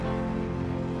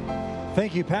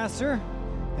Thank you, Pastor.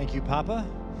 Thank you, Papa.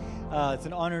 It's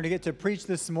an honor to get to preach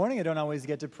this morning. I don't always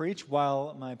get to preach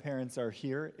while my parents are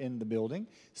here in the building,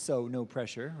 so no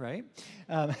pressure, right?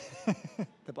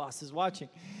 The boss is watching.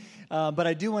 But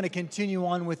I do want to continue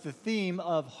on with the theme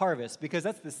of harvest, because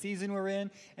that's the season we're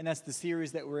in, and that's the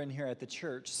series that we're in here at the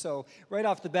church. So right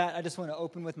off the bat, I just want to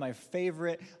open with my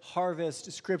favorite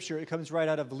harvest scripture. It comes right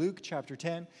out of Luke chapter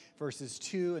 10, verses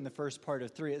 2 and the first part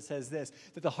of 3. It says this,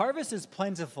 that the harvest is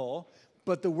plentiful,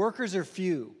 but the workers are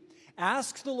few.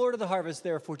 Ask the Lord of the harvest,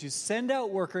 therefore, to send out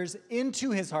workers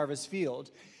into his harvest field.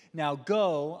 Now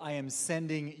go, I am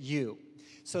sending you.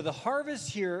 So the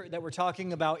harvest here that we're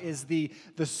talking about is the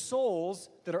souls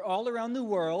that are all around the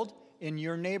world, in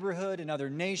your neighborhood, in other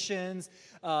nations,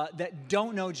 that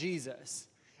don't know Jesus.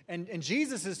 And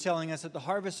Jesus is telling us that the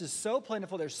harvest is so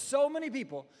plentiful. There's so many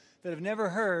people that have never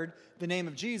heard the name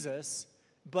of Jesus,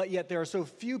 but yet there are so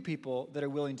few people that are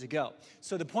willing to go.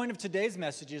 So the point of today's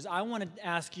message is I want to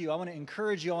ask you, I want to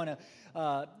encourage you, I want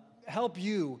to help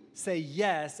you say,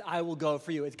 yes, I will go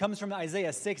for you. It comes from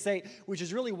Isaiah 6:8, which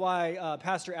is really why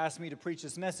Pastor asked me to preach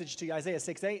this message to you. Isaiah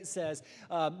 6:8 says,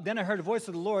 then I heard a voice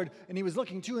of the Lord, and he was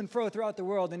looking to and fro throughout the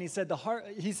world, and he said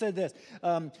this,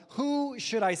 who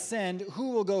should I send? Who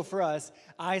will go for us?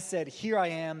 I said, here I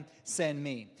am, send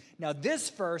me. Now this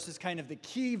verse is kind of the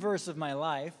key verse of my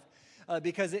life,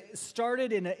 because it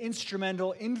started in an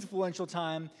instrumental, influential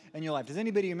time in your life. Does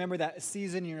anybody remember that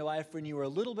season in your life when you were a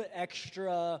little bit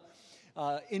extra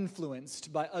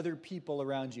influenced by other people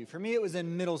around you? For me, it was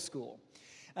in middle school.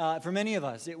 For many of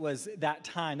us, it was that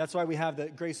time. That's why we have the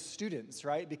Grace students,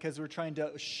 right? Because we're trying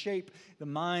to shape the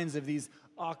minds of these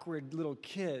awkward little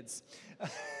kids.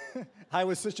 I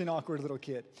was such an awkward little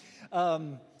kid.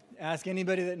 Ask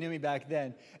anybody that knew me back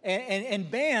then.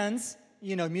 And bands,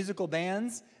 musical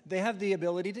bands, they have the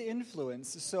ability to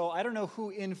influence. So I don't know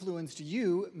who influenced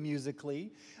you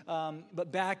musically,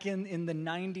 but back in the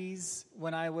 90s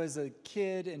when I was a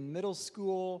kid in middle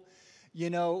school,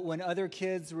 when other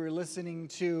kids were listening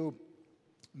to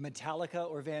Metallica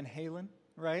or Van Halen,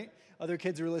 right? Other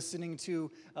kids were listening to,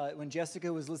 when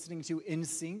Jessica was listening to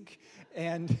NSYNC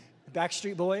and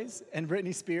Backstreet Boys and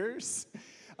Britney Spears.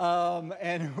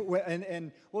 And what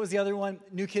was the other one?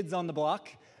 New Kids on the Block.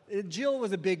 Jill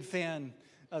was a big fan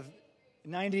of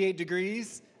 98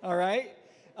 Degrees, all right?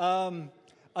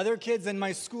 Other kids in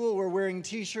my school were wearing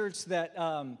T-shirts that,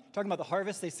 talking about the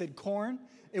harvest, they said corn.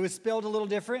 It was spelled a little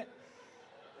different.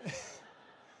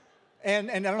 and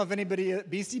I don't know if anybody,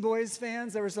 Beastie Boys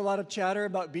fans, there was a lot of chatter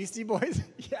about Beastie Boys.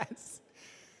 Yes.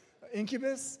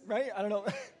 Incubus, right? I don't know.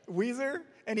 Weezer?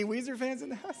 Any Weezer fans in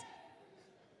the house?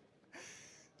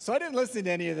 So I didn't listen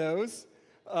to any of those.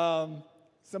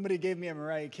 Somebody gave me a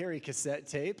Mariah Carey cassette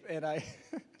tape, and I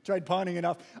tried pawning it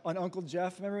off on Uncle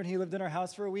Jeff. Remember when he lived in our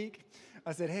house for a week?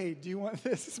 I said, hey, do you want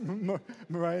this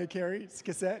Mariah Carey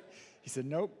cassette? He said,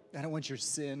 nope, I don't want your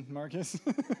sin, Marcus.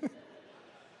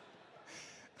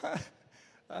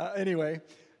 Anyway,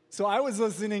 so I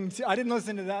didn't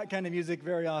listen to that kind of music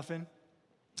very often,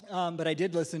 but I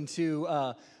did listen to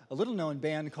a little-known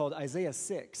band called Isaiah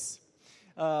 6.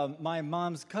 My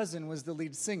mom's cousin was the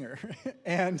lead singer,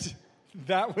 and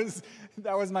that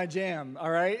was my jam, all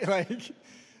right?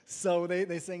 So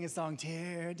they sang a song,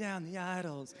 Tear Down the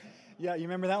Idols. Yeah, you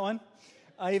remember that one?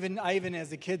 I even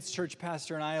as a kids' church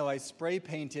pastor in Iowa, I spray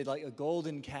painted like a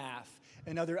golden calf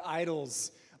and other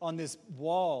idols on this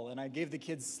wall, and I gave the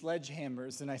kids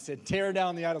sledgehammers, and I said, tear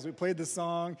down the idols. We played the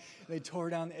song, they tore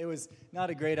down. It was not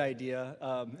a great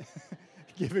idea,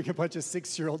 giving a bunch of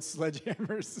 6-year-old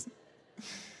sledgehammers.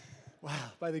 Wow,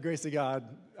 by the grace of God,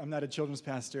 I'm not a children's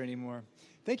pastor anymore.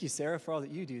 Thank you, Sarah, for all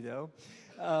that you do, though.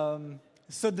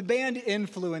 So the band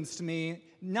influenced me.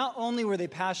 Not only were they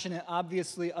passionate,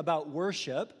 obviously, about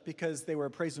worship, because they were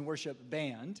a praise and worship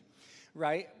band,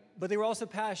 right? But they were also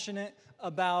passionate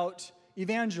about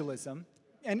evangelism,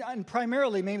 and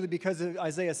primarily, mainly because of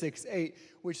Isaiah 6:8,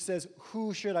 which says,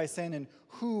 who should I send and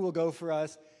who will go for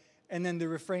us? And then the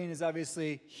refrain is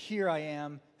obviously, here I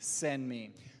am, send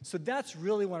me. So that's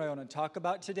really what I want to talk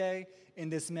about today in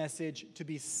this message, to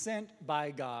be sent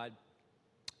by God.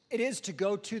 It is to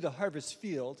go to the harvest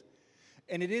field,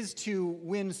 and it is to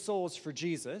win souls for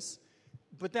Jesus,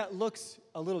 but that looks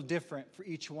a little different for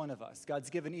each one of us. God's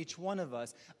given each one of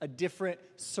us a different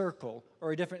circle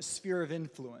or a different sphere of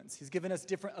influence. He's given us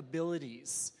different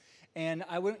abilities. And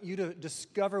I want you to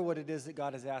discover what it is that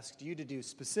God has asked you to do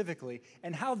specifically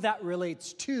and how that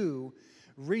relates to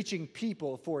reaching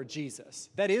people for Jesus.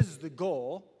 That is the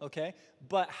goal, okay?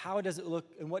 But how does it look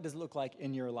and what does it look like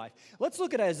in your life? Let's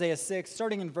look at Isaiah 6,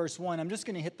 starting in verse 1. I'm just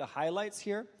going to hit the highlights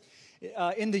here.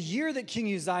 In the year that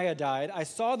King Uzziah died, I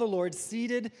saw the Lord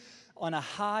seated on a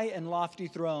high and lofty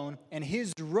throne, and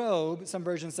his robe, some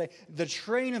versions say, the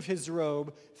train of his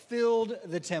robe filled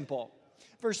the temple.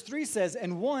 Verse 3 says,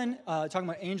 and one, talking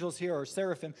about angels here or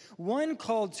seraphim, one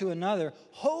called to another,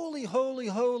 holy, holy,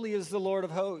 holy is the Lord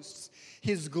of hosts.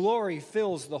 His glory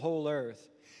fills the whole earth.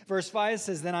 Verse 5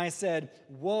 says, then I said,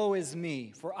 woe is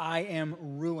me, for I am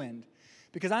ruined,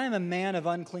 because I am a man of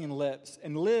unclean lips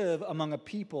and live among a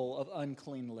people of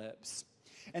unclean lips.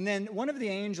 And then one of the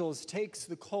angels takes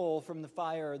the coal from the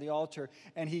fire or the altar,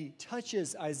 and he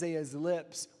touches Isaiah's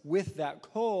lips with that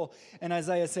coal. And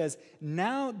Isaiah says,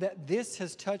 now that this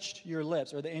has touched your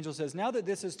lips, or the angel says, now that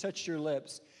this has touched your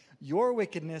lips, your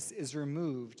wickedness is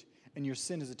removed and your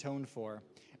sin is atoned for.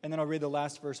 And then I'll read the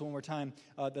last verse one more time,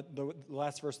 the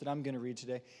last verse that I'm going to read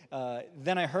today.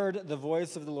 Then I heard the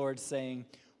voice of the Lord saying,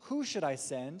 who should I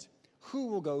send? Who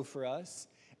will go for us?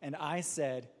 And I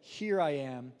said, here I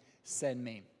am. Send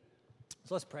me.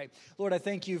 So let's pray. Lord, I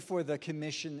thank you for the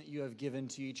commission that you have given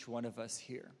to each one of us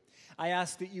here. I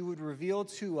ask that you would reveal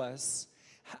to us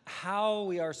how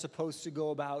we are supposed to go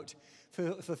about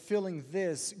fulfilling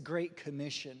this great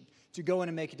commission, to go in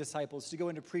and make disciples, to go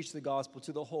in to preach the gospel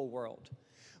to the whole world.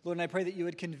 Lord, and I pray that you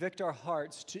would convict our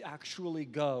hearts to actually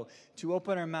go, to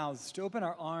open our mouths, to open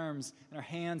our arms and our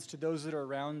hands to those that are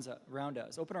around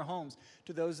us, open our homes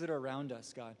to those that are around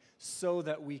us, God, so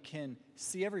that we can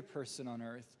see every person on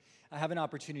earth. I have an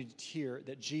opportunity to hear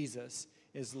that Jesus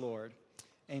is Lord.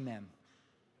 Amen.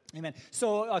 Amen.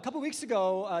 So a couple weeks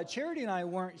ago, Charity and I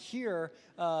weren't here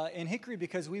in Hickory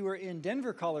because we were in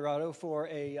Denver, Colorado for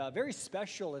a very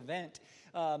special event.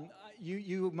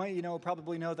 You might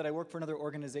probably know that I work for another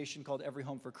organization called Every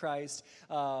Home for Christ.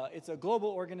 It's a global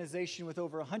organization with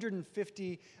over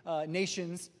 150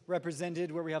 nations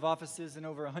represented, where we have offices in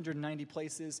over 190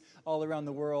 places all around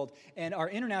the world. And our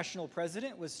international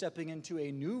president was stepping into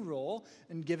a new role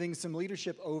and giving some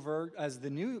leadership over as the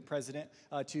new president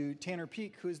to Tanner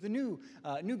Peak, who is the new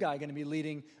guy going to be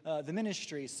leading the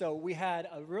ministry. So we had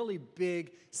a really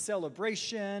big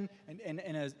celebration and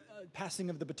a passing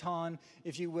of the baton,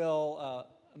 if you will,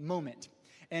 moment.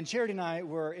 And Charity and I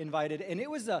were invited, and it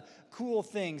was a cool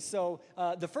thing. So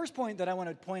the first point that I want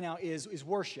to point out is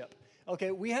worship.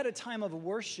 Okay, we had a time of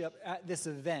worship at this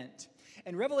event.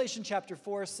 And Revelation chapter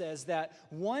 4 says that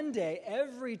one day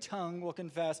every tongue will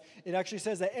confess. It actually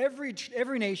says that every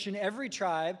nation, every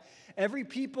tribe, every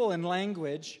people and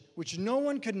language, which no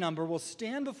one could number, will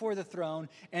stand before the throne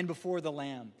and before the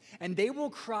Lamb. And they will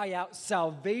cry out,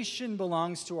 salvation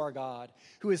belongs to our God,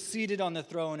 who is seated on the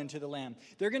throne, and to the Lamb.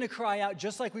 They're going to cry out,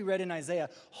 just like we read in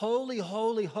Isaiah, holy,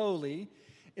 holy, holy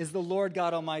is the Lord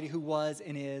God Almighty, who was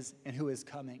and who is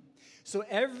coming. So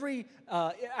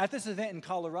at this event in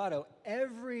Colorado,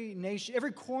 every nation,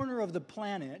 every corner of the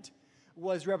planet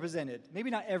was represented. Maybe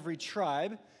not every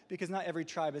tribe, because not every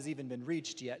tribe has even been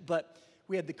reached yet, but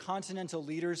we had the continental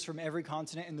leaders from every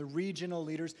continent and the regional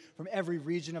leaders from every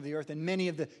region of the earth and many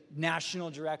of the national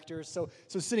directors. So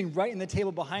sitting right in the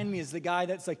table behind me is the guy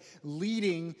that's like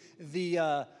leading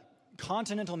the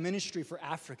continental ministry for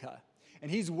Africa. And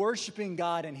he's worshiping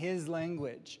God in his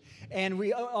language. And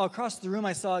across the room,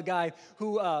 I saw a guy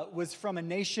who was from a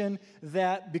nation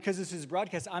that, because this is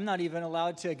broadcast, I'm not even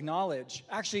allowed to acknowledge.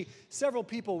 Actually, several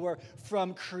people were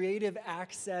from creative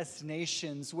access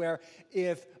nations where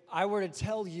if I were to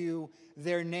tell you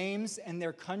their names and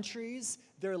their countries,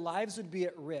 their lives would be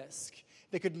at risk.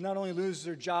 They could not only lose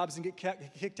their jobs and get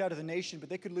kicked out of the nation, but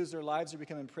they could lose their lives or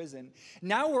become imprisoned.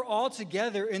 Now we're all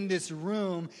together in this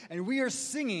room, and we are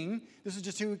singing, this was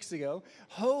just 2 weeks ago,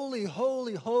 holy,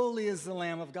 holy, holy is the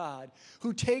Lamb of God,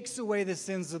 who takes away the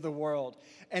sins of the world.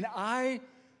 And I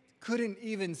couldn't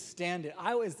even stand it.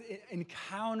 I was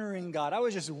encountering God. I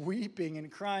was just weeping and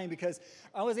crying because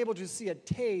I was able to see a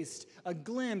taste, a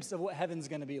glimpse of what heaven's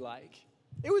going to be like.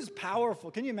 It was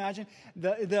powerful. Can you imagine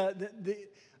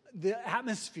the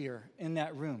atmosphere in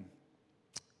that room?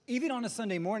 Even on a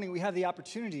Sunday morning, we have the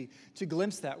opportunity to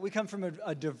glimpse that. We come from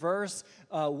a diverse,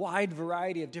 wide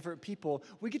variety of different people.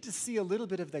 We get to see a little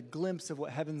bit of the glimpse of what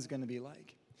heaven's going to be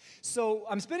like. So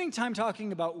I'm spending time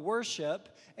talking about worship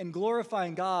and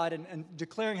glorifying God and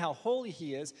declaring how holy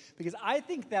He is, because I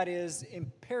think that is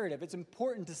imperative. It's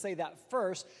important to say that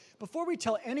first. Before we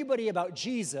tell anybody about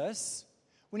Jesus,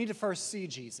 we need to first see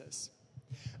Jesus.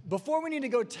 Before we need to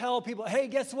go tell people, hey,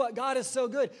 guess what? God is so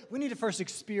good. We need to first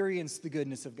experience the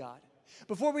goodness of God.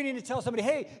 Before we need to tell somebody,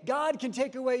 hey, God can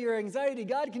take away your anxiety.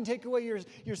 God can take away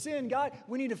your sin. God,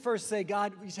 we need to first say,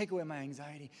 God, will you take away my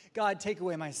anxiety? God, take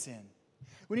away my sin.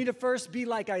 We need to first be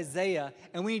like Isaiah,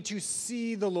 and we need to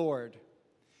see the Lord.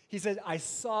 He said, I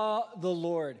saw the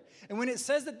Lord. And when it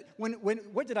says that,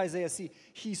 what did Isaiah see?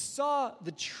 He saw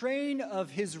the train of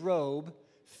his robe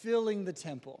filling the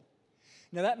temple.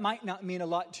 Now, that might not mean a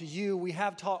lot to you. We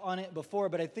have taught on it before,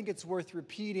 but I think it's worth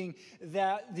repeating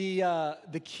that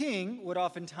the king would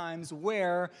oftentimes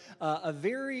wear a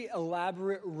very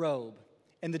elaborate robe.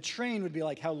 And the train would be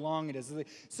like how long it is.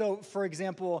 So, for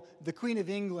example, the Queen of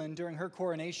England, during her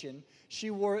coronation, she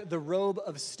wore the robe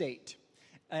of state.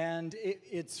 And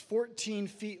it's 14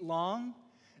 feet long.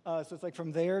 So it's like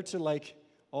from there to like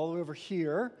all the way over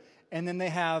here. And then they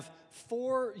have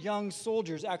 4 young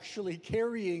soldiers actually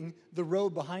carrying the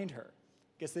robe behind her.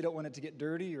 Guess they don't want it to get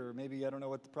dirty, or maybe I don't know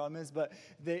what the problem is, but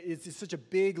it's just such a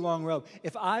big, long robe.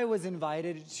 If I was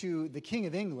invited to the King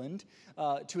of England,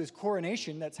 to his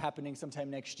coronation that's happening sometime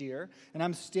next year, and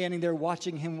I'm standing there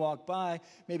watching him walk by,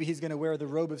 maybe he's going to wear the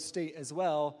robe of state as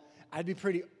well, I'd be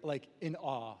pretty, like, in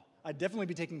awe. I'd definitely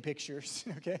be taking pictures,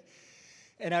 okay?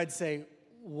 And I'd say,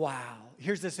 wow.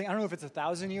 Here's this thing. I don't know if it's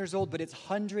 1,000 years old, but it's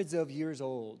hundreds of years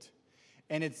old.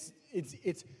 And it's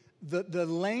the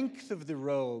length of the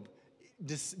robe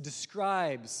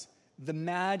describes the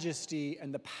majesty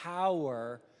and the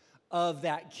power of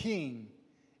that king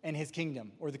and his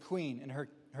kingdom, or the queen and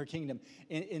her kingdom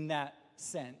in that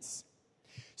sense.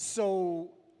 So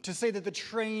to say that the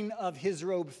train of his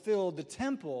robe filled the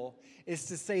temple is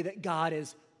to say that God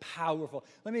is powerful.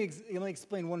 Let me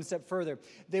explain one step further.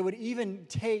 They would even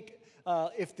take,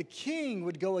 if the king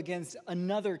would go against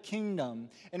another kingdom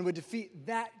and would defeat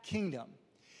that kingdom,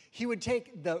 he would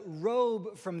take the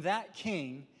robe from that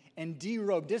king and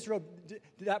disrobe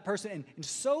that person and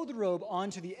sew the robe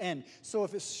onto the end. So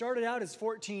if it started out as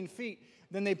 14 feet,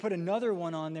 then they put another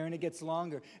one on there and it gets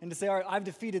longer. And to say, all right, I've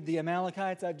defeated the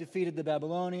Amalekites, I've defeated the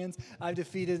Babylonians, I've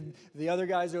defeated the other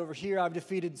guys over here, I've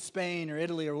defeated Spain or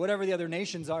Italy or whatever the other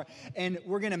nations are, and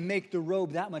we're going to make the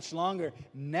robe that much longer.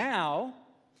 Now,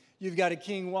 you've got a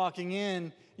king walking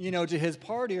in, to his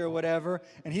party or whatever,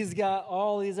 and he's got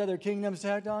all these other kingdoms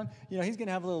tacked on. He's going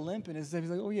to have a little limp in his head.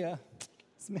 He's like, oh yeah,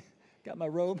 got my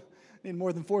robe. Need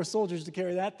more than 4 soldiers to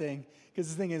carry that thing, because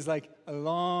this thing is like a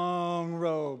long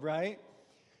robe, right?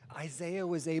 Isaiah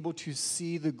was able to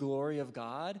see the glory of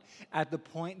God at the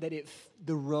point that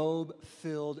the robe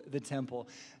filled the temple.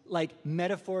 Like,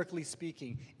 metaphorically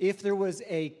speaking, if there was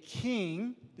a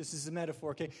king, this is a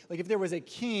metaphor, okay? Like, if there was a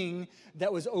king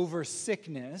that was over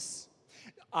sickness,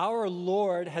 our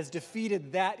Lord has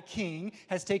defeated that king,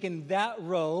 has taken that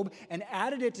robe and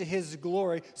added it to his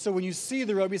glory. So when you see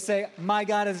the robe, you say, my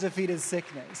God has defeated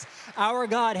sickness. Our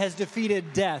God has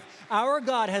defeated death. Our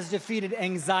God has defeated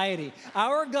anxiety.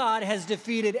 Our God has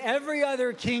defeated every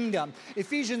other kingdom.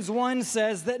 Ephesians 1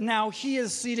 says that now he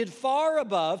is seated far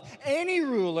above any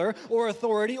ruler or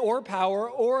authority or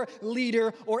power or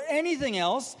leader or anything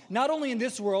else, not only in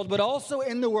this world, but also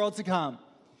in the world to come.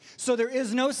 So there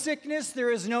is no sickness, there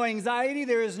is no anxiety,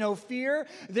 there is no fear,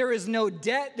 there is no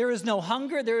debt, there is no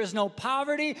hunger, there is no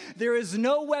poverty, there is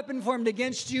no weapon formed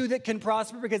against you that can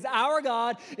prosper, because our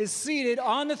God is seated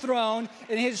on the throne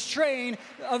and his train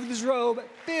of his robe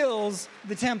fills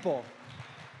the temple.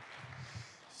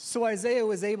 So Isaiah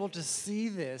was able to see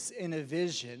this in a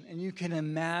vision, and you can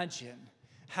imagine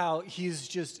how he's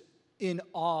just in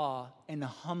awe and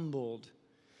humbled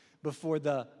before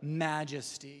the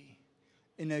majesty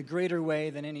in a greater way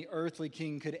than any earthly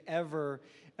king could ever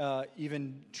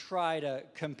even try to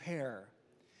compare.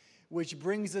 Which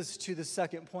brings us to the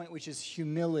second point, which is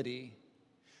humility.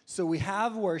 So we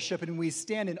have worship and we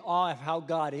stand in awe of how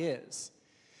God is.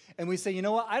 And we say, you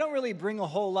know what, I don't really bring a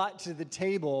whole lot to the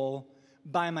table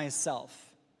by myself.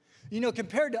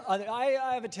 Compared to other,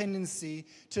 I have a tendency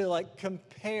to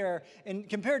compare, and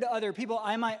compared to other people,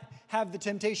 I might have the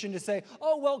temptation to say,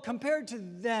 oh, well, compared to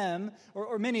them,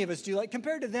 or many of us do,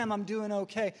 compared to them, I'm doing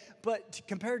okay. But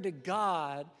compared to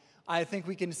God, I think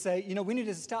we can say, we need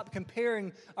to stop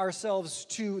comparing ourselves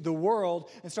to the world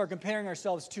and start comparing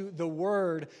ourselves to the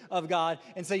Word of God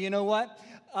and say, you know what?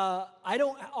 I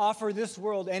don't offer this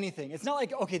world anything. It's not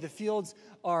like, okay, the fields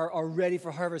are ready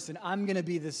for harvest and I'm going to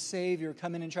be the Savior,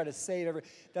 come in and try to save everything.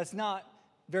 That's not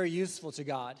very useful to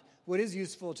God. What is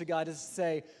useful to God is to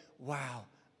say, wow,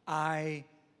 I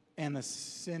am a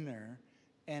sinner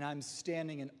and I'm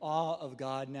standing in awe of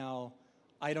God now.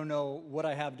 I don't know what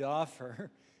I have to offer,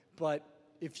 but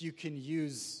if you can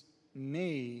use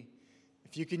me,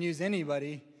 if you can use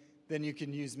anybody, then you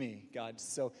can use me, God.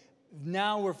 So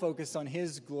now we're focused on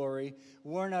his glory.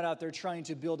 We're not out there trying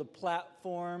to build a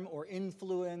platform or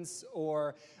influence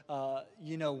or,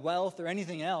 wealth or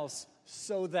anything else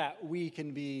so that we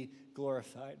can be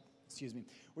glorified.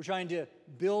 We're trying to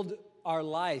build our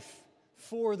life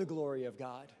for the glory of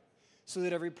God. so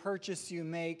that every purchase you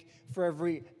make, for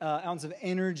every ounce of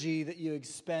energy that you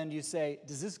expend, you say,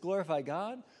 does this glorify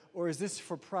God, or is this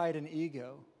for pride and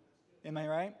ego? Am I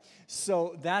right?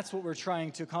 So that's what we're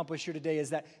trying to accomplish here today, is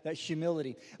that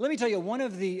humility. Let me tell you, one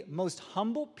of the most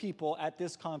humble people at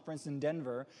this conference in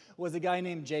Denver was a guy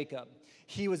named Jacob.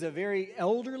 He was a very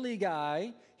elderly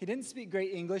guy. He didn't speak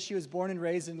great English. He was born and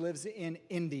raised and lives in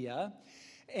India.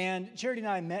 And Charity and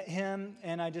I met him,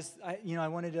 and I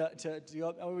wanted to go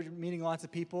up. We were meeting lots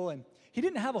of people, and he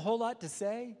didn't have a whole lot to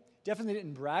say. Definitely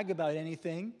didn't brag about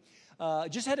anything.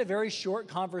 Just had a very short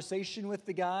conversation with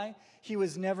the guy. He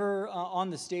was never on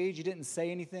the stage. He didn't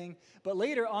say anything. But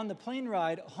later on the plane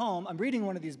ride home, I'm reading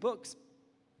one of these books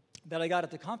that I got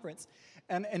at the conference,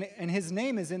 and his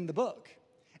name is in the book.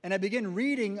 And I begin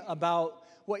reading about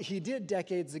what he did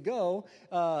decades ago,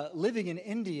 living in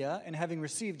India and having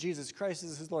received Jesus Christ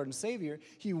as his Lord and Savior.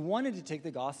 He wanted to take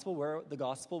the gospel where the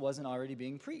gospel wasn't already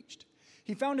being preached.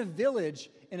 He found a village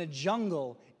in a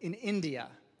jungle in India.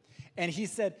 And he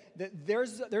said that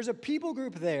there's a people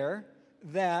group there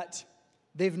that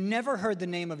they've never heard the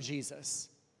name of Jesus.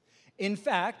 In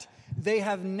fact, they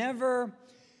have never,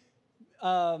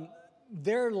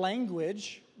 their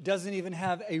language doesn't even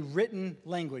have a written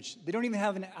language. They don't even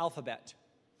have an alphabet.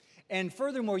 And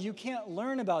furthermore, you can't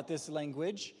learn about this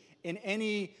language in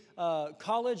any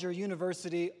college or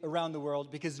university around the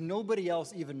world because nobody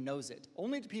else even knows it.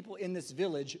 Only the people in this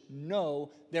village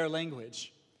know their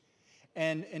language.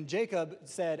 And Jacob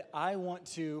said, I want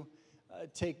to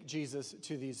take Jesus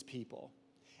to these people.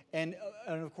 And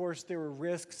of course, there were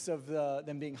risks of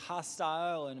them being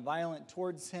hostile and violent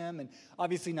towards him and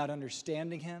obviously not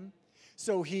understanding him.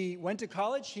 So he went to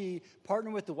college. He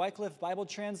partnered with the Wycliffe Bible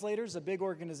Translators, a big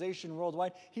organization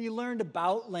worldwide. He learned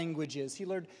about languages. He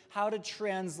learned how to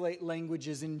translate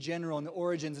languages in general and the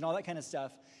origins and all that kind of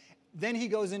stuff. Then he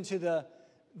goes into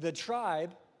the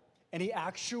tribe, and he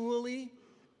actually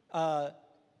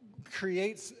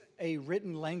creates a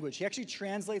written language. He actually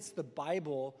translates the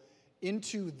Bible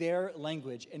into their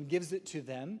language and gives it to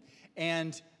them.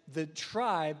 And the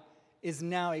tribe is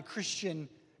now a Christian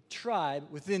tribe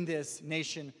within this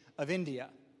nation of India.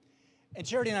 And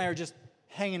Charity and I are just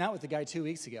hanging out with the guy 2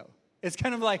 weeks ago. It's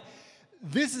kind of like,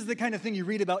 this is the kind of thing you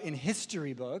read about in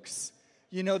history books.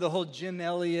 You know, the whole Jim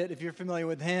Elliot, if you're familiar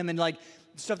with him, and like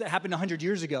stuff that happened 100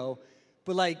 years ago.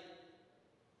 But like,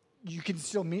 you can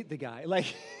still meet the guy. Like,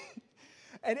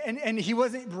 and he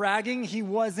wasn't bragging. He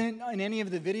wasn't in any of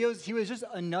the videos. He was just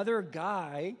another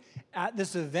guy at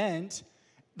this event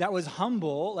that was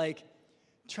humble. Like,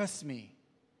 trust me,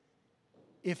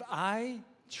 if I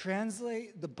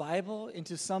translate the Bible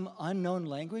into some unknown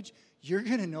language, you're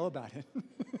going to know about it.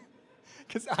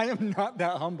 Because I am not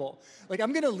that humble. Like,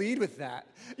 I'm going to lead with that,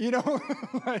 you know?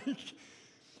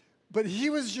 But he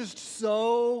was just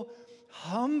so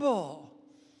humble.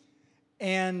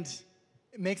 And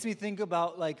it makes me think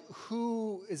about, like,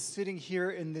 who is sitting here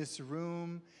in this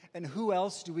room, and who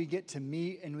else do we get to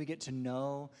meet and we get to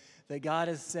know that God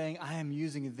is saying, I am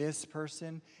using this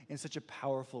person in such a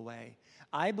powerful way.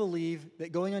 I believe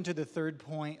that going on to the third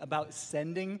point about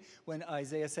sending, when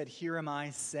Isaiah said, here am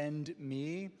I, send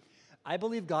me, I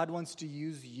believe God wants to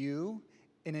use you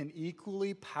in an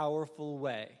equally powerful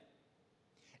way.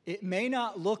 It may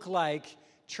not look like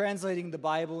translating the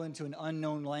Bible into an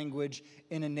unknown language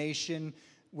in a nation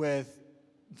with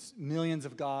millions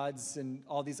of gods and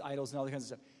all these idols and all that kinds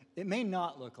of stuff. It may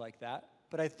not look like that,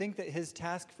 but I think that his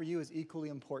task for you is equally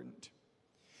important.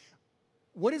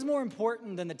 What is more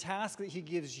important than the task that he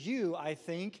gives you, I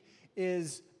think,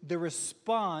 is the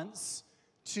response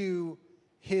to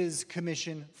his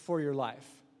commission for your life.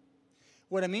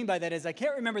 What I mean by that is I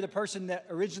can't remember the person that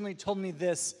originally told me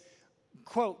this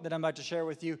quote that I'm about to share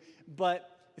with you, but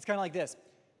it's kind of like this.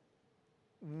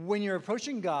 When you're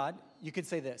approaching God, you could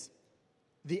say this.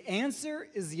 The answer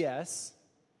is yes.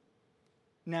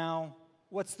 Now,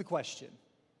 what's the question?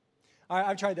 All right,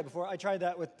 I've tried that before. I tried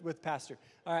that with Pastor.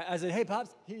 All right, I said, hey,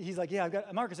 Pops. He's like, yeah,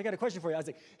 Marcus, I got a question for you. I was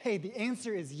like, hey, the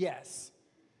answer is yes.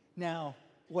 Now,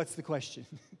 what's the question?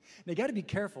 Now, you got to be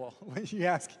careful when you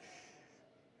ask.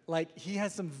 Like, he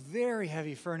has some very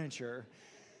heavy furniture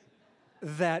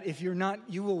that if you're not,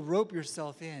 you will rope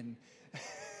yourself in.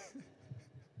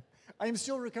 I am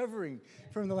still recovering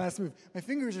from the last move. My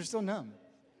fingers are still numb.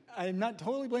 I'm not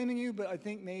totally blaming you, but I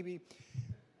think maybe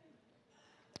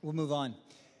we'll move on.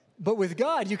 But with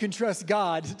God, you can trust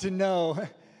God to know,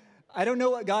 I don't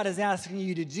know what God is asking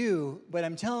you to do, but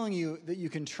I'm telling you that you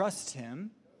can trust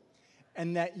him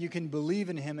and that you can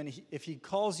believe in him. And if he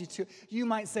calls you to, you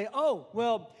might say, oh,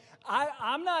 well,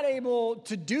 I'm not able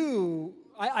to do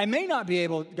I may not be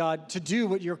able, God, to do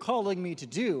what you're calling me to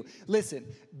do. Listen,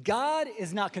 God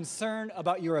is not concerned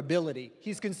about your ability.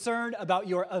 He's concerned about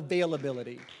your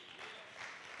availability.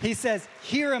 He says,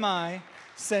 here am I,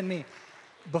 send me.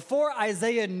 Before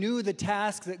Isaiah knew the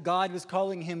task that God was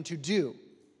calling him to do,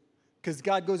 because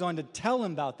God goes on to tell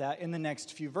him about that in the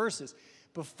next few verses.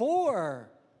 Before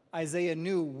Isaiah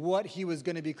knew what he was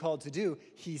going to be called to do,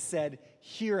 he said,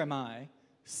 here am I,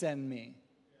 send me.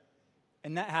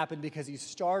 And that happened because he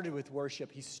started with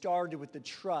worship. He started with the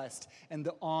trust and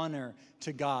the honor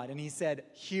to God. And he said,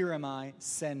 here am I,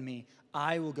 send me.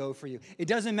 I will go for you. It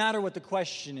doesn't matter what the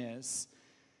question is.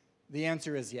 The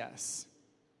answer is yes.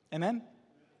 Amen?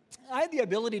 I had the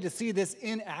ability to see this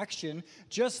in action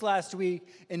just last week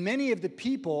in many of the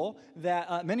people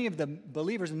many of the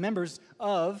believers and members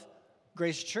of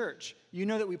Grace Church. You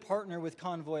know that we partner with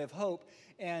Convoy of Hope,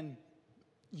 and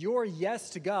your yes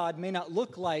to God may not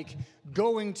look like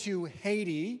going to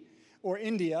Haiti or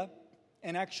India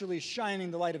and actually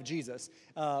shining the light of Jesus.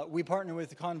 We partner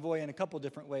with Convoy in a couple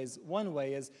different ways. One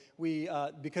way is we,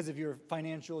 because of your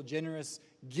financial, generous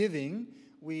giving,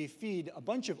 we feed a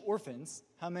bunch of orphans.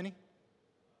 How many?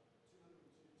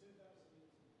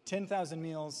 10,000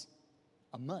 meals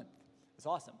a month. That's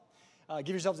awesome.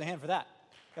 Give yourselves a hand for that.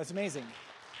 That's amazing.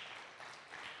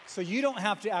 So you don't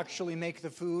have to actually make the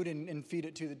food and feed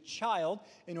it to the child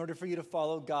in order for you to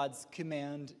follow God's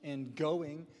command in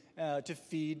going to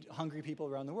feed hungry people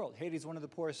around the world. Haiti is one of the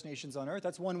poorest nations on earth.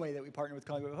 That's one way that we partner with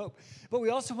Convoy of Hope. But we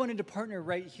also wanted to partner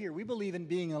right here. We believe in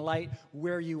being a light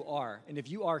where you are. And if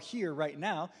you are here right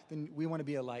now, then we want to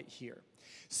be a light here.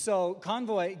 So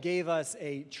Convoy gave us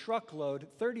a truckload,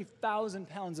 30,000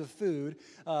 pounds of food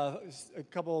a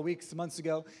couple of months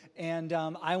ago. And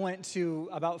I went to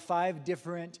about 5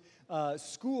 different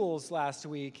schools last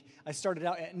week. I started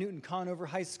out at Newton Conover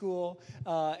High School,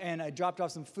 and I dropped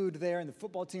off some food there, and the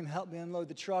football team helped me unload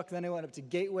the truck. Then I went up to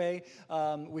Gateway,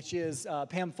 which is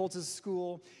Pam Fultz's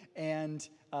school. And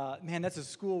man, that's a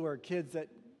school where kids that,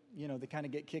 they kind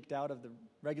of get kicked out of the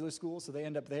regular school, so they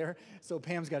end up there. So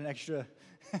Pam's got an extra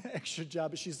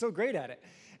job, but she's so great at it.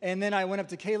 And then I went up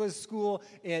to Kayla's school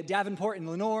at Davenport in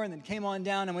Lenore, and then came on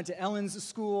down. I went to Ellen's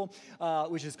school,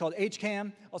 which is called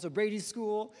HCAM, also Brady's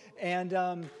school. And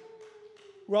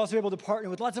we're also able to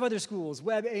partner with lots of other schools,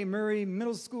 Webb A. Murray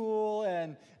Middle School,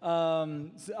 and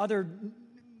several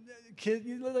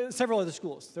other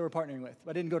schools that we're partnering with.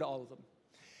 I didn't go to all of them.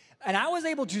 And I was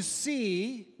able to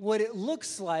see what it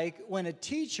looks like when a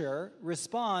teacher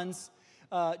responds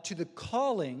to the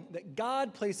calling that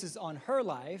God places on her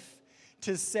life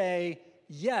to say,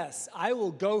 yes, I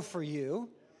will go for you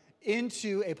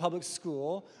into a public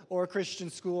school or a Christian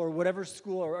school or whatever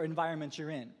school or environment you're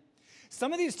in.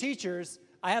 Some of these teachers,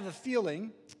 I have a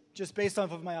feeling, just based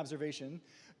off of my observation,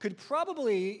 could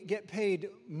probably get paid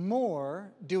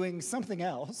more doing something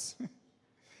else,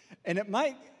 and it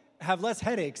might have less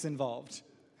headaches involved,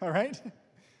 all right?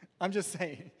 I'm just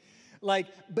saying.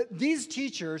 But these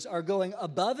teachers are going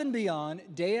above and beyond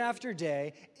day after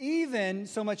day, even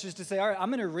so much as to say, all right, I'm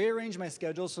going to rearrange my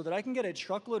schedule so that I can get a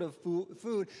truckload of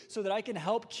food so that I can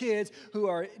help kids who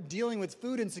are dealing with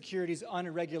food insecurities on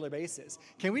a regular basis.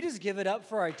 Can we just give it up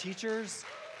for our teachers?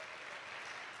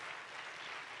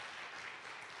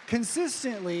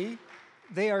 Consistently,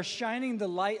 they are shining the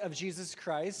light of Jesus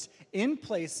Christ in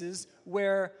places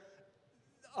where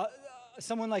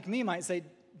someone like me might say,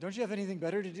 don't you have anything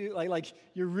better to do? Like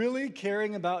you're really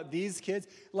caring about these kids?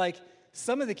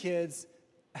 Some of the kids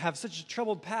have such a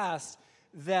troubled past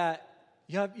that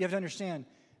you have to understand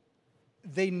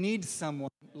they need someone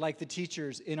like the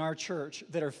teachers in our church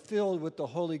that are filled with the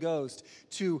Holy Ghost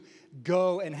to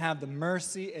go and have the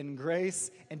mercy and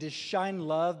grace and to shine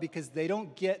love, because they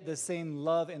don't get the same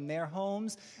love in their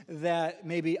homes that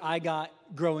maybe I got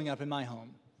growing up in my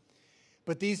home.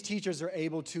 But these teachers are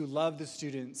able to love the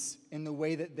students in the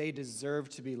way that they deserve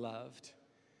to be loved.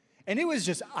 And it was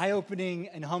just eye-opening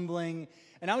and humbling.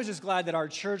 And I was just glad that our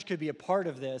church could be a part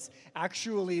of this,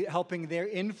 actually helping their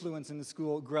influence in the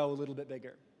school grow a little bit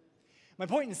bigger. My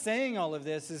point in saying all of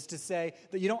this is to say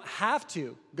that you don't have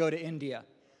to go to India.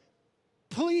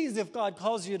 Please, if God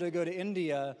calls you to go to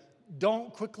India,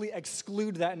 don't quickly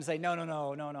exclude that and say, no, I'm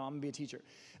going to be a teacher.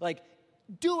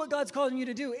 Do what God's calling you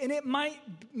to do, and it might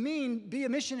mean be a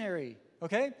missionary,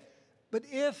 okay? But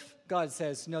if God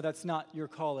says, no, that's not your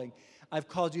calling, I've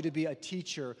called you to be a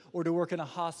teacher or to work in a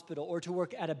hospital or to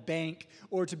work at a bank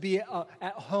or to be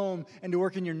at home and to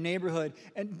work in your neighborhood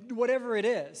and whatever it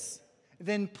is,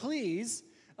 then please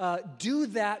do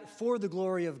that for the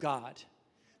glory of God,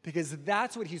 because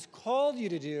that's what he's called you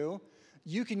to do.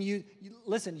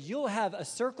 Listen, you'll have a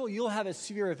circle, you'll have a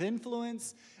sphere of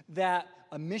influence that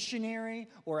a missionary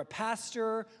or a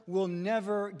pastor will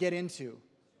never get into.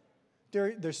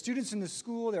 There are students in the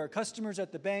school, there are customers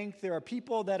at the bank, there are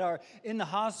people that are in the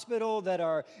hospital that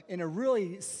are in a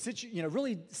really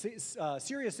serious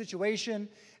situation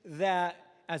that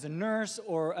as a nurse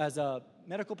or as a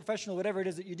medical professional, whatever it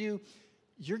is that you do,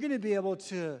 you're going to be able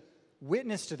to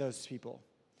witness to those people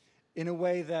in a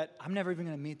way that I'm never even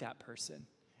going to meet that person.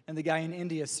 And the guy in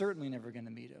India is certainly never going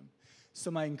to meet him.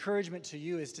 So my encouragement to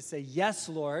you is to say, yes,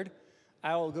 Lord,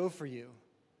 I will go for you.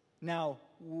 Now,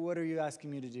 what are you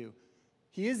asking me to do?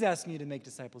 He is asking you to make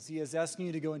disciples. He is asking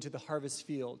you to go into the harvest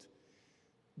field.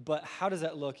 But how does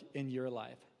that look in your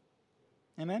life?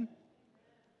 Amen?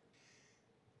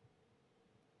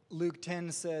 Luke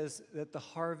 10 says that the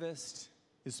harvest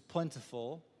is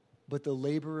plentiful, but the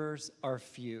laborers are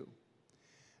few.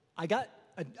 I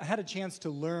had a chance to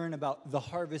learn about the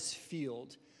harvest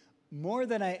field more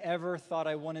than I ever thought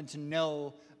I wanted to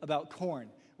know about corn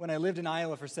when I lived in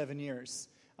Iowa for 7 years.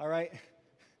 All right?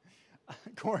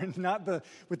 Corn, not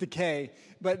with the K,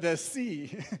 but the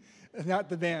C, not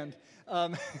the band.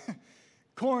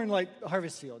 Corn like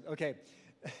harvest field. Okay.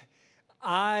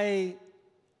 I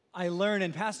learned,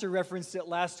 and Pastor referenced it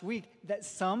last week, that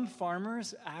some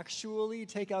farmers actually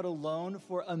take out a loan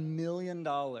for $1 million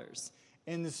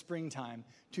in the springtime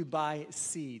to buy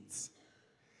seeds.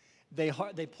 They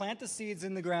plant the seeds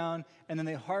in the ground, and then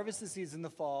they harvest the seeds in the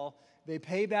fall. They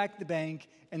pay back the bank,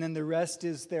 and then the rest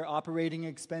is their operating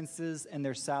expenses and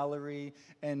their salary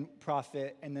and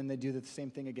profit, and then they do the same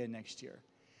thing again next year.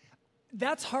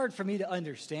 That's hard for me to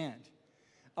understand.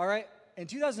 All right? In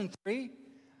 2003,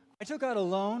 I took out a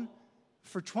loan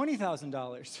for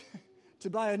 $20,000 to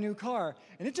buy a new car,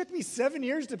 and it took me 7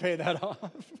 years to pay that off.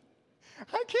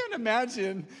 I can't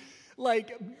imagine,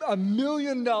 like, $1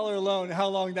 million loan, how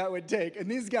long that would take. And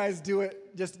these guys do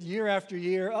it just year after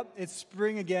year. Oh, it's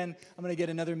spring again. I'm going to get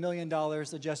another $1 million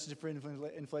adjusted for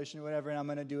inflation or whatever, and I'm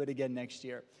going to do it again next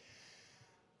year.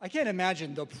 I can't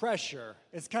imagine the pressure.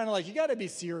 It's kind of like, you got to be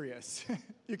serious.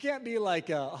 You can't be like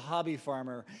a hobby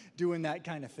farmer doing that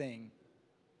kind of thing.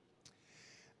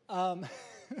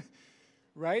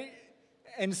 Right?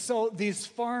 And so these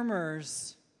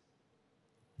farmers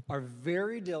are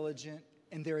very diligent,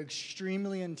 and they're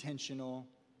extremely intentional.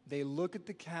 They look at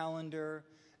the calendar,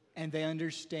 and they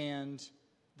understand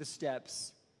the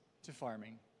steps to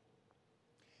farming.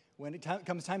 When it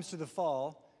comes times to the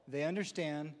fall, they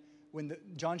understand when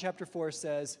John chapter 4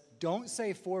 says, don't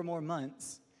say 4 more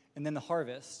months and then the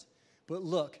harvest, but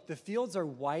look, the fields are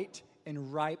white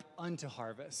and ripe unto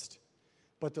harvest,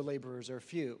 but the laborers are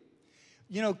few.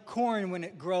 You know, corn, when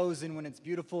it grows and when it's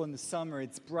beautiful in the summer,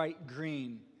 it's bright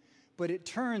green, but it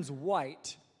turns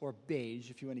white, or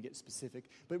beige, if you want to get specific.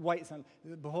 But white,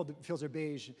 behold, the fields are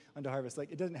beige unto harvest.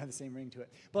 Like, it doesn't have the same ring to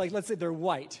it. But like, let's say they're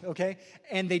white, okay?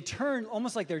 And they turn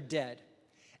almost like they're dead.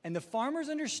 And the farmers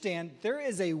understand there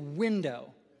is a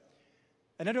window.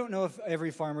 And I don't know if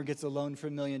every farmer gets a loan for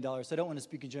 $1 million, so I don't want to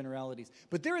speak in generalities.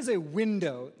 But there is a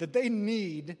window that they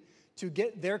need to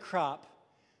get their crop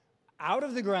out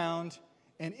of the ground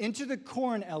and into the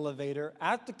corn elevator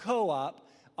at the co-op,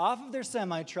 off of their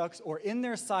semi-trucks or in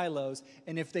their silos,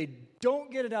 and if they don't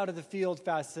get it out of the field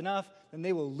fast enough, then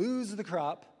they will lose the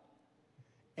crop,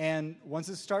 and once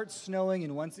it starts snowing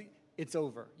and once it's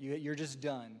over, you're just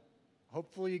done.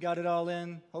 Hopefully you got it all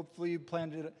in. Hopefully you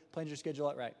planned your schedule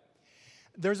out right.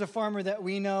 There's a farmer that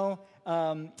we know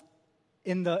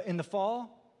in the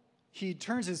fall, he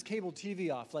turns his cable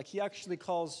TV off. Like, he actually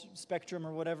calls Spectrum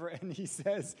or whatever, and he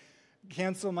says,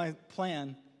 cancel my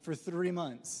plan for 3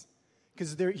 months.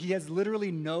 Because he has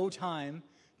literally no time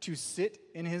to sit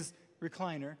in his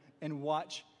recliner and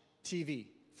watch TV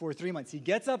for 3 months. He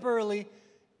gets up early,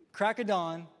 crack of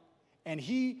dawn, and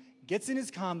he gets in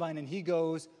his combine and he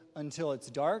goes until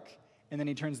it's dark, and then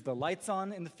he turns the lights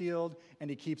on in the field and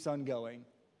he keeps on going.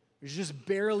 There's just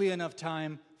barely enough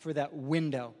time for that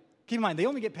window. Keep in mind, they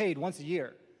only get paid once a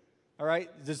year, all right?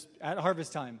 Just at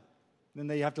harvest time. Then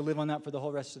they have to live on that for the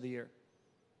whole rest of the year.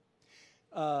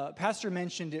 Pastor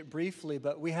mentioned it briefly,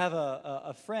 but we have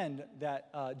a friend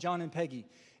that, John and Peggy,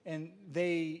 and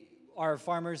they are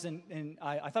farmers, and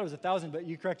I thought it was 1,000, but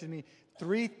you corrected me.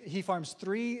 He farms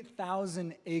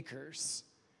 3,000 acres,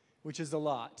 which is a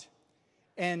lot.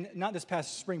 And not this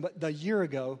past spring, but the year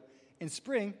ago, in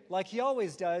spring, like he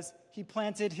always does, he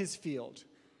planted his field.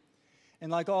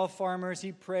 And like all farmers,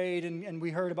 he prayed, and we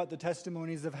heard about the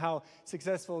testimonies of how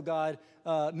successful God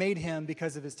made him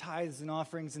because of his tithes and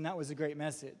offerings, and that was a great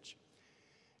message.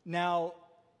 Now,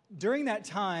 during that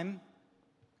time,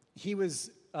 he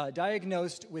was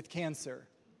diagnosed with cancer.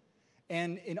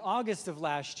 And in August of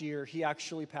last year, he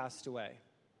actually passed away.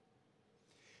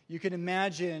 you can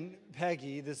imagine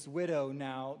Peggy, this widow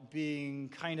now, being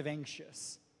kind of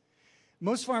anxious.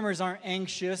 Most farmers aren't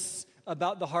anxious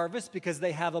about the harvest because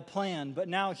they have a plan. But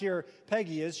now here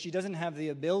Peggy is. She doesn't have the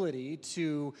ability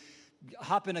to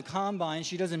hop in a combine.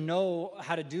 She doesn't know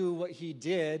how to do what he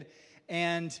did.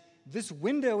 And this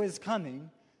window is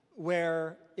coming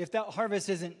where if that harvest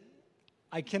isn't,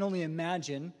 I can only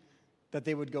imagine that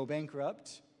they would go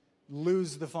bankrupt,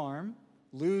 lose the farm,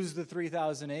 lose the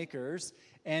 3,000 acres,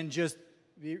 and just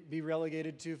be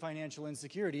relegated to financial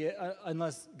insecurity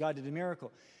unless God did a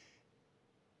miracle.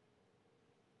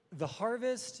 The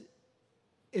harvest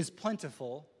is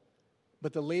plentiful,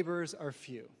 but the laborers are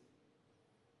few.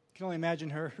 I can only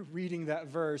imagine her reading that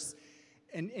verse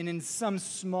and in some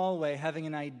small way having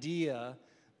an idea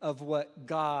of what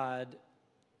God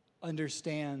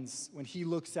understands when he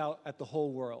looks out at the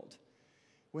whole world.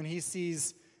 When he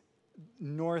sees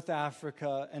North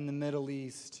Africa and the Middle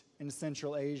East and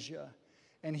Central Asia,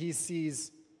 and he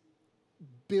sees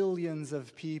billions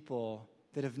of people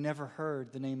that have never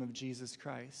heard the name of Jesus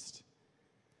Christ.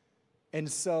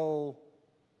 And so,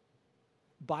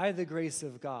 by the grace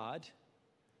of God,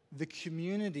 the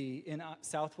community in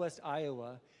Southwest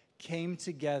Iowa came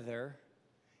together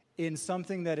in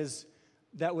something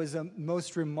that was a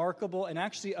most remarkable and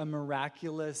actually a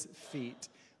miraculous feat.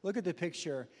 Look at the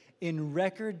picture. In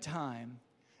record time,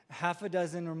 half a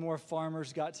dozen or more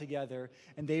farmers got together,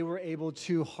 and they were able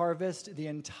to harvest the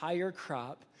entire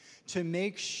crop to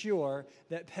make sure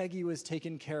that Peggy was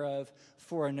taken care of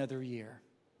for another year.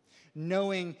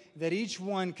 Knowing that each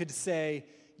one could say,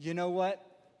 you know what?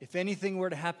 If anything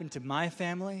were to happen to my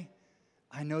family,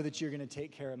 I know that you're going to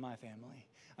take care of my family.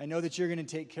 I know that you're going to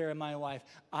take care of my wife.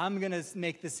 I'm going to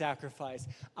make the sacrifice.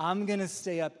 I'm going to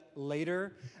stay up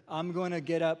later. I'm going to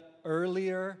get up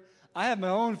earlier. I have my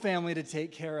own family to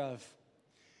take care of.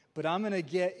 But I'm going to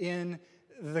get in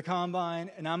the combine,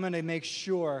 and I'm going to make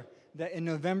sure that in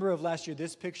November of last year,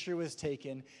 this picture was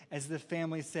taken as the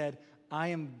family said, I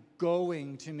am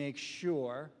going to make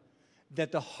sure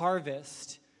that the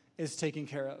harvest is taken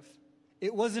care of.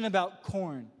 It wasn't about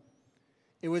corn.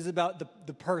 It was about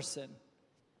the person.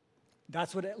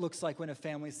 That's what it looks like when a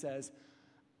family says,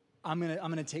 I'm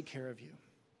gonna take care of you.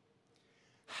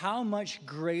 How much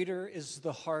greater is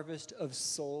the harvest of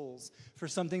souls for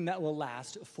something that will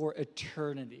last for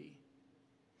eternity?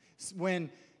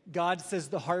 When God says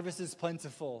the harvest is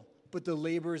plentiful, but the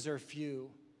laborers are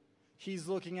few, he's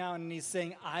looking out and he's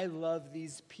saying, I love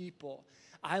these people.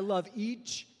 I love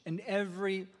each and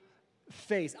every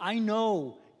face. I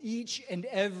know each and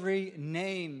every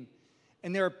name.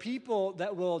 And there are people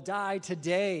that will die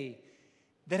today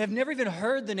that have never even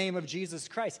heard the name of Jesus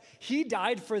Christ. He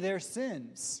died for their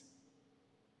sins.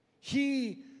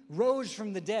 He rose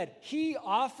from the dead. He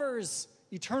offers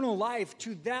eternal life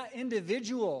to that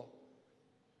individual.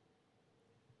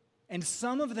 And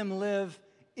some of them live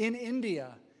in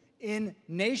India, in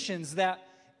nations that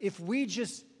if we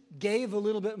just gave a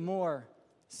little bit more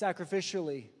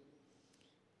sacrificially,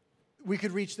 we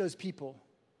could reach those people.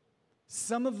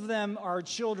 Some of them are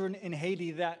children in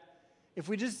Haiti that if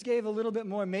we just gave a little bit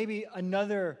more, maybe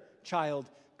another child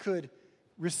could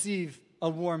receive a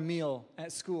warm meal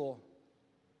at school.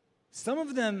 Some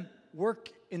of them work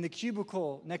in the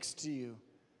cubicle next to you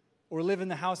or live in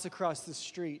the house across the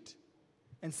street.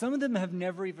 And some of them have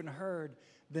never even heard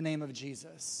the name of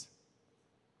Jesus.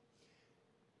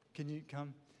 Can you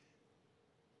come?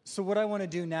 So what I want to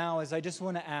do now is I just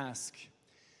want to ask,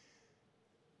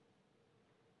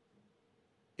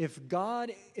 if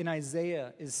God in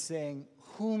Isaiah is saying,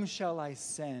 whom shall I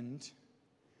send?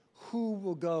 Who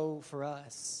will go for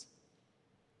us?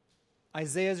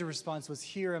 Isaiah's response was,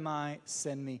 here am I,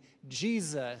 send me.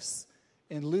 Jesus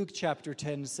in Luke chapter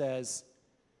 10 says,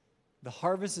 the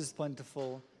harvest is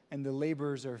plentiful and the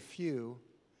laborers are few.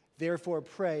 Therefore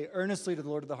pray earnestly to the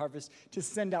Lord of the harvest to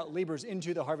send out laborers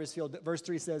into the harvest field. Verse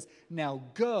 3 says, now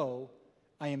go,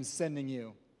 I am sending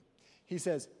you. He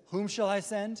says, whom shall I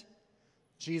send?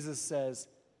 Jesus says,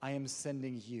 I am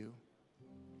sending you.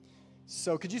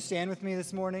 So could you stand with me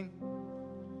this morning?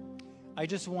 I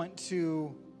just want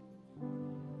to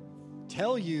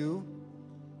tell you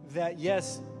that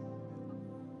yes,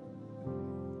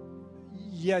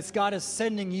 God is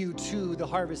sending you to the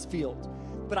harvest field.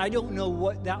 But I don't know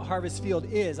what that harvest field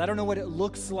is. I don't know what it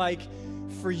looks like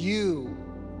for you.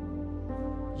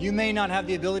 You may not have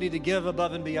the ability to give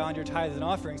above and beyond your tithes and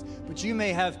offerings, but you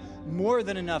may have more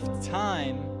than enough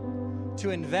time to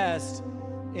invest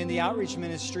in the outreach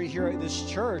ministry here at this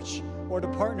church, or to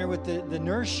partner with the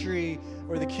nursery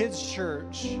or the kids'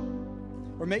 church.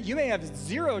 Or you may have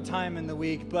zero time in the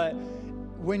week, but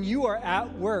when you are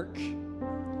at work,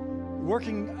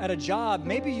 working at a job.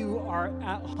 Maybe you are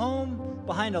at home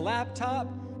behind a laptop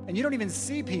and you don't even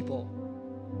see people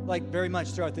like very much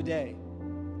throughout the day.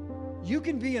 You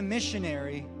can be a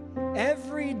missionary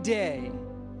every day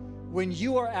when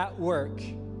you are at work,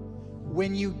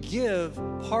 when you give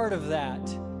part of that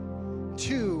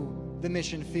to the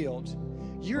mission field.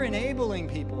 You're enabling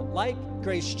people like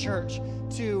Grace Church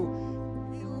to,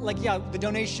 the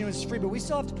donation was free, but we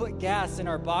still have to put gas in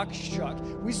our box truck.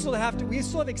 We still have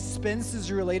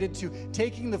expenses related to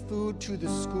taking the food to the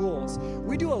schools.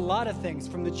 We do a lot of things,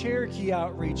 from the Cherokee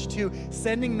outreach to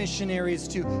sending missionaries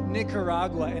to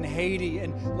Nicaragua and Haiti,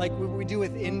 and like what we do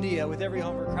with India, with Every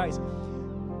Home for Christ.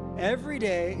 Every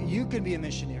day you can be a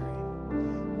missionary.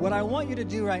 What I want you to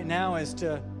do right now is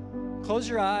to close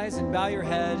your eyes and bow your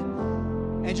head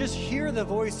and just hear the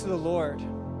voice of the Lord.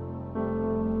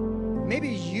 Maybe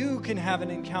you can have an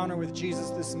encounter with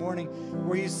Jesus this morning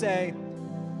where you say,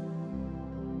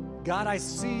 God, I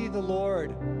see the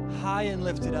Lord high and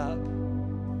lifted up.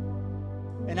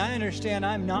 And I understand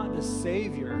I'm not the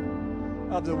Savior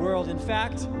of the world. In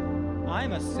fact,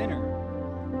 I'm a sinner.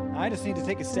 I just need to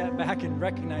take a step back and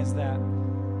recognize that.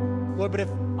 Lord, but if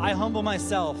I humble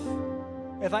myself,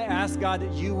 if I ask God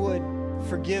that you would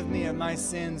forgive me of my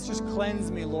sins, just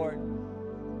cleanse me, Lord.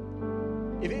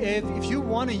 If you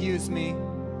want to use me,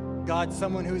 God,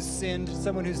 someone who's sinned,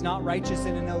 someone who's not righteous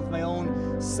in and of my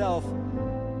own self,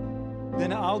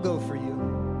 then I'll go for you.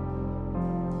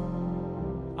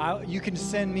 You can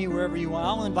send me wherever you want.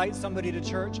 I'll invite somebody to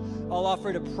church. I'll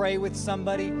offer to pray with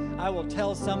somebody. I will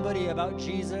tell somebody about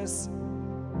Jesus.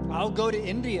 I'll go to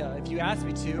India if you ask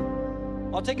me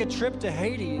to. I'll take a trip to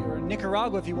Haiti or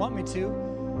Nicaragua if you want me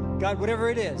to. God, whatever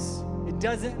it is, it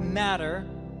doesn't matter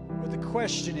what the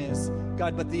question is,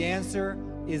 God, but the answer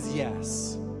is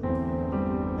yes.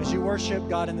 As you worship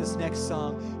God in this next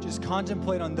song, just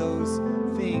contemplate on those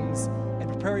things and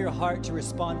prepare your heart to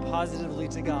respond positively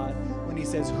to God when he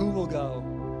says, who will go?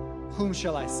 Whom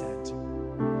shall I send?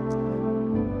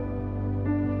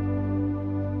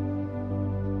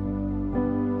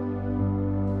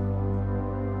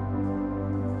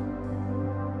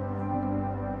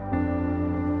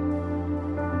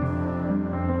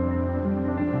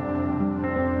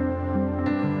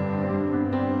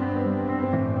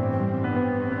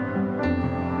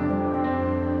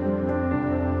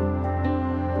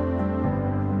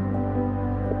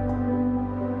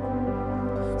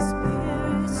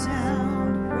 Spirit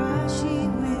sound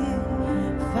rushing wind.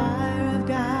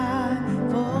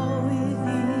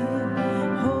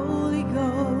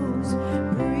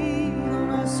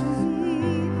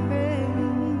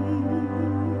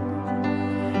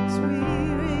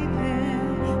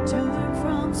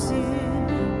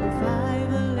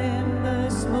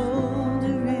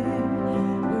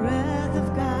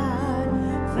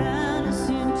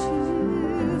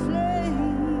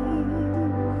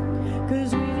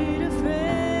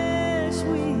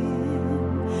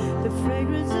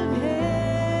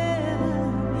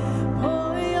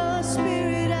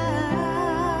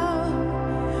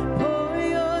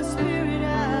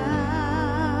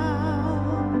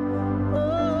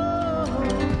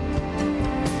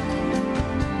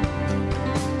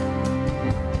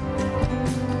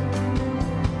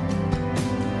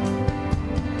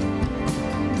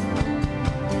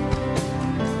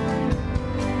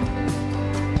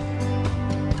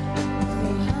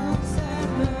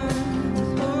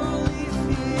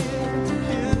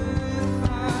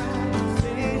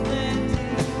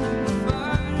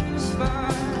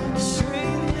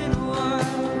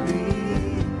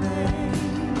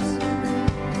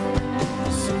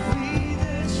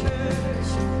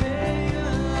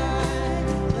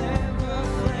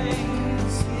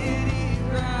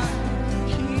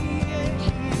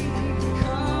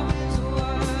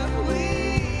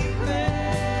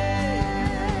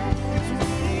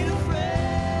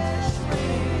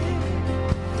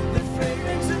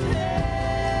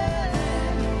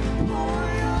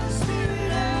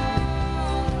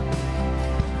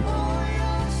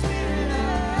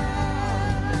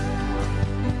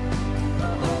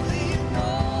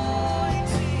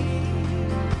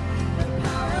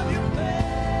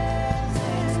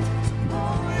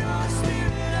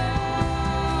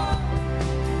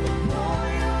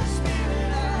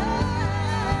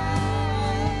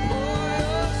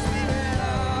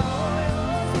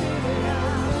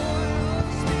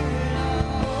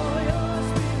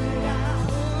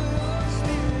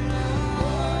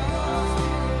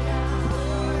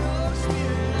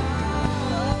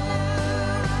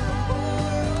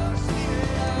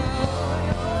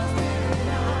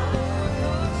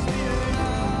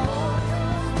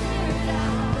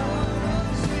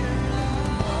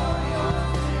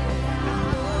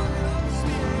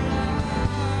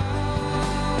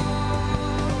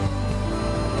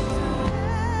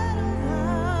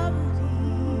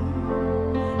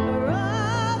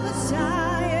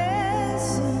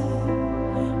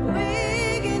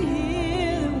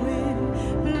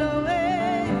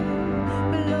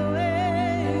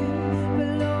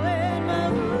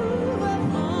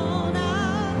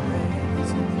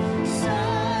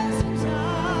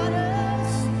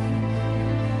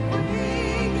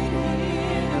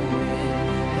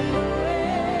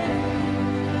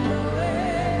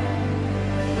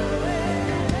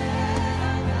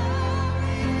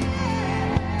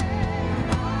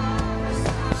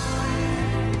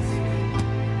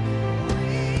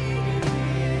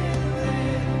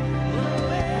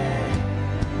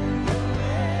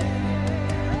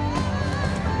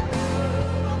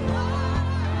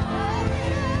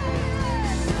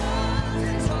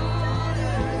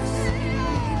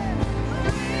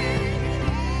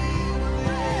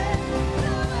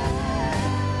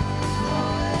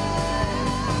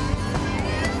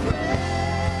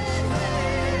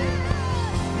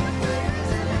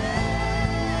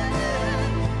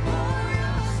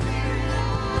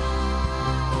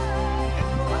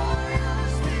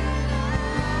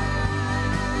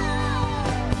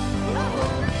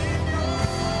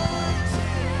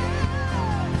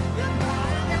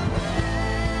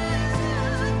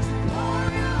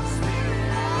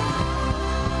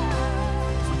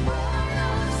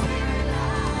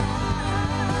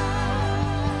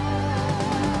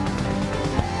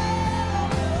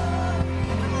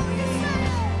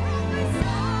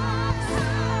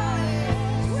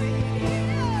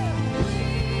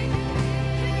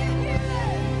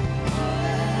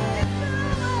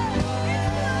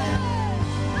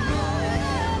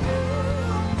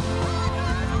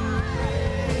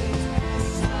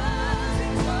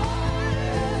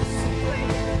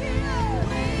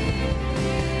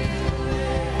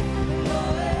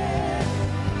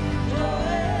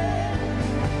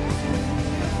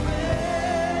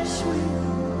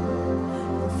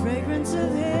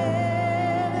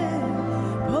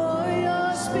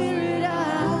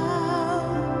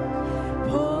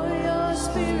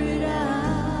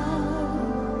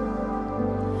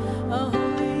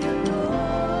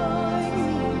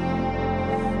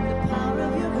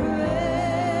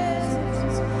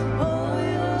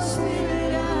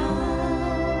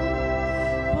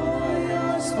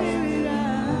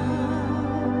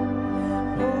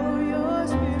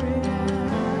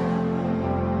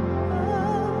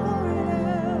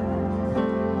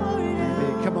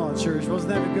 church.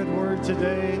 Wasn't that a good word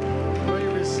today? Will you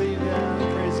receive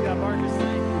that? Praise God. Marcus,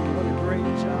 thank you. What a great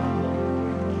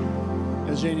job.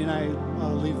 As Janie and I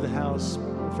leave the house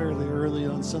fairly early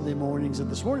on Sunday mornings,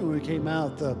 and this morning when we came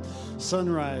out, the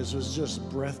sunrise was just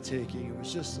breathtaking. It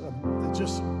was just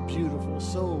beautiful,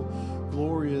 so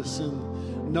glorious.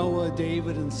 And Noah,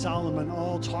 David, and Solomon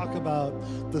all talk about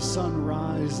the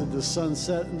sunrise and the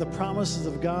sunset and the promises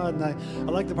of God. And I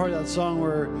like the part of that song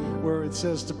where it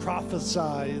says to prophesy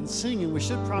and sing. And we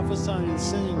should prophesy and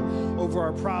sing over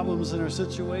our problems and our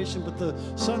situation. But the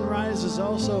sunrise is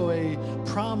also a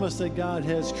promise that God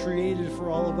has created for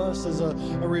all of us as a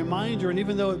reminder. And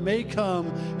even though it may come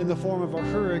in the form of a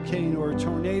hurricane or a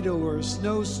tornado or a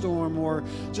snowstorm or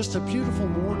just a beautiful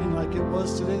morning like it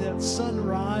was today, that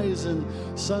sunrise and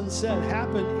sunset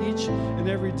happen each and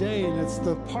every day, and it's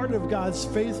the part of God's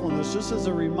faithfulness, just as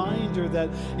a reminder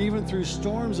that even through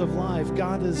storms of life,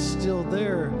 God is still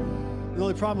there. The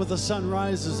only problem with the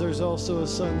sunrise is there's also a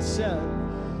sunset,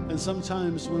 and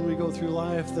sometimes when we go through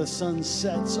life, the sun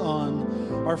sets on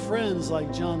our friends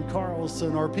like John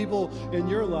Carlson or people in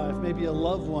your life, maybe a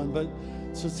loved one, but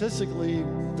statistically,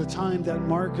 the time that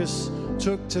Marcus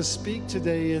took to speak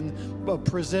today and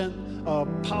present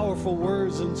powerful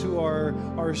words into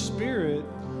our spirit,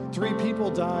 3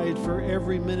 people died for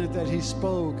every minute that he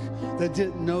spoke that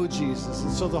didn't know Jesus.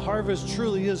 And so the harvest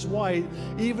truly is white,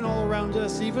 even all around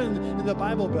us, even in the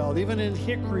Bible Belt, even in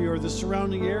Hickory or the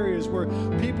surrounding areas where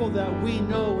people that we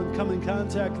know and come in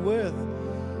contact with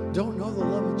don't know the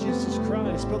love of Jesus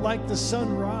Christ. But like the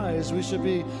sunrise, we should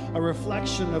be a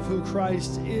reflection of who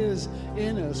Christ is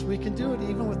in us. We can do it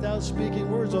even without speaking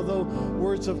words, although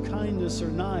words of kindness are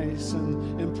nice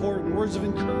and important. Words of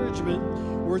encouragement,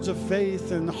 words of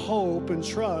faith and hope and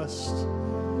trust.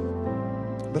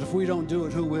 But if we don't do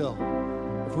it, who will?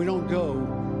 If we don't go,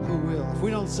 who will? If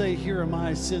we don't say, "Here am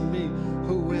I, send me,"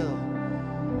 who will?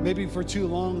 Maybe for too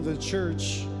long the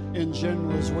church in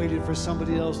general has waited for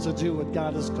somebody else to do what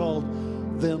God has called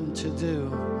them to do.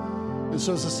 And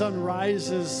so as the sun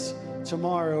rises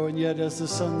tomorrow, and yet as the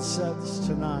sun sets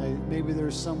tonight, maybe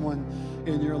there's someone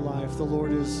in your life the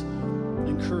Lord is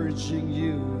encouraging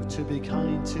you to be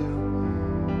kind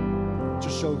to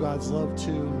show God's love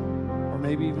to, or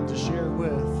maybe even to share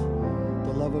with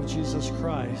the love of Jesus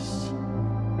Christ,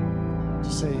 to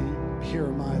say, "Here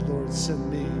am I, Lord, send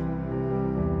me."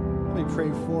 Let me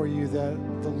pray for you that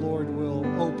the Lord will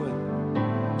open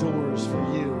doors for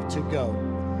you to go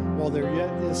while there yet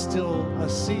is still a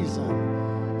season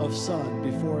of sun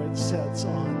before it sets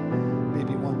on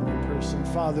maybe one more person.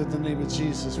 Father, in the name of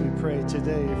Jesus, we pray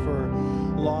today for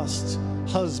lost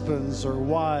husbands or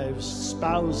wives,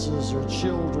 spouses or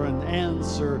children,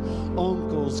 aunts or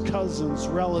uncles, cousins,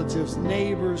 relatives,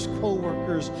 neighbors,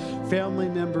 co-workers, family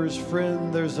members,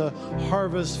 friends. There's a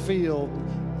harvest field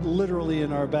literally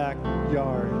in our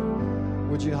backyard.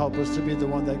 Would you help us to be the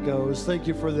one that goes? Thank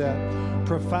you for that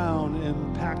profound,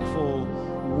 impactful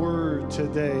word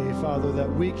today, Father, that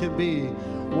we can be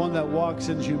one that walks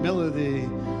in humility,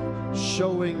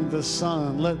 showing the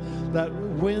sun. Let that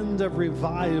wind of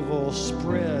revival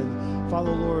spread.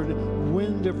 Father, Lord,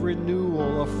 wind of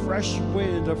renewal, a fresh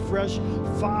wind, a fresh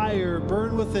fire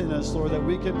burn within us, Lord, that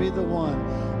we can be the one,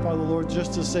 Father, Lord,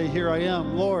 just to say, "Here I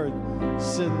am, Lord,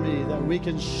 send me," that we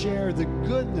can share the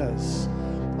goodness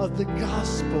of the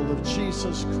gospel of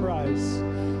Jesus Christ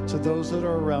to those that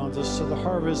are around us, to the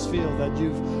harvest field that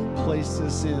you've placed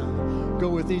us in. Go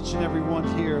with each and every one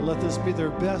here. Let this be their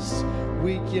best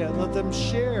week yet. Let them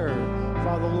share,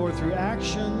 Father, Lord, through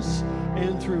actions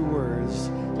and through words,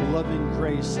 the loving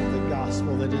grace of the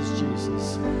gospel that is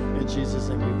Jesus. In Jesus'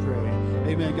 name we pray.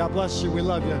 Amen. God bless you. We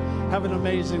love you. Have an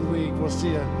amazing week. We'll see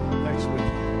you next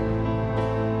week.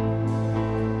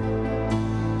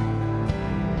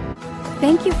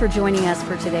 Thank you for joining us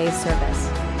for today's service.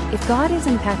 If God is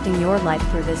impacting your life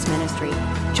through this ministry,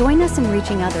 join us in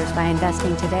reaching others by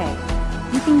investing today.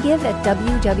 You can give at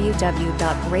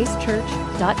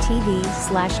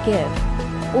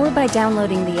www.gracechurch.tv/give or by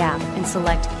downloading the app and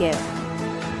select Give.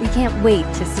 We can't wait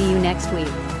to see you next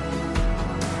week.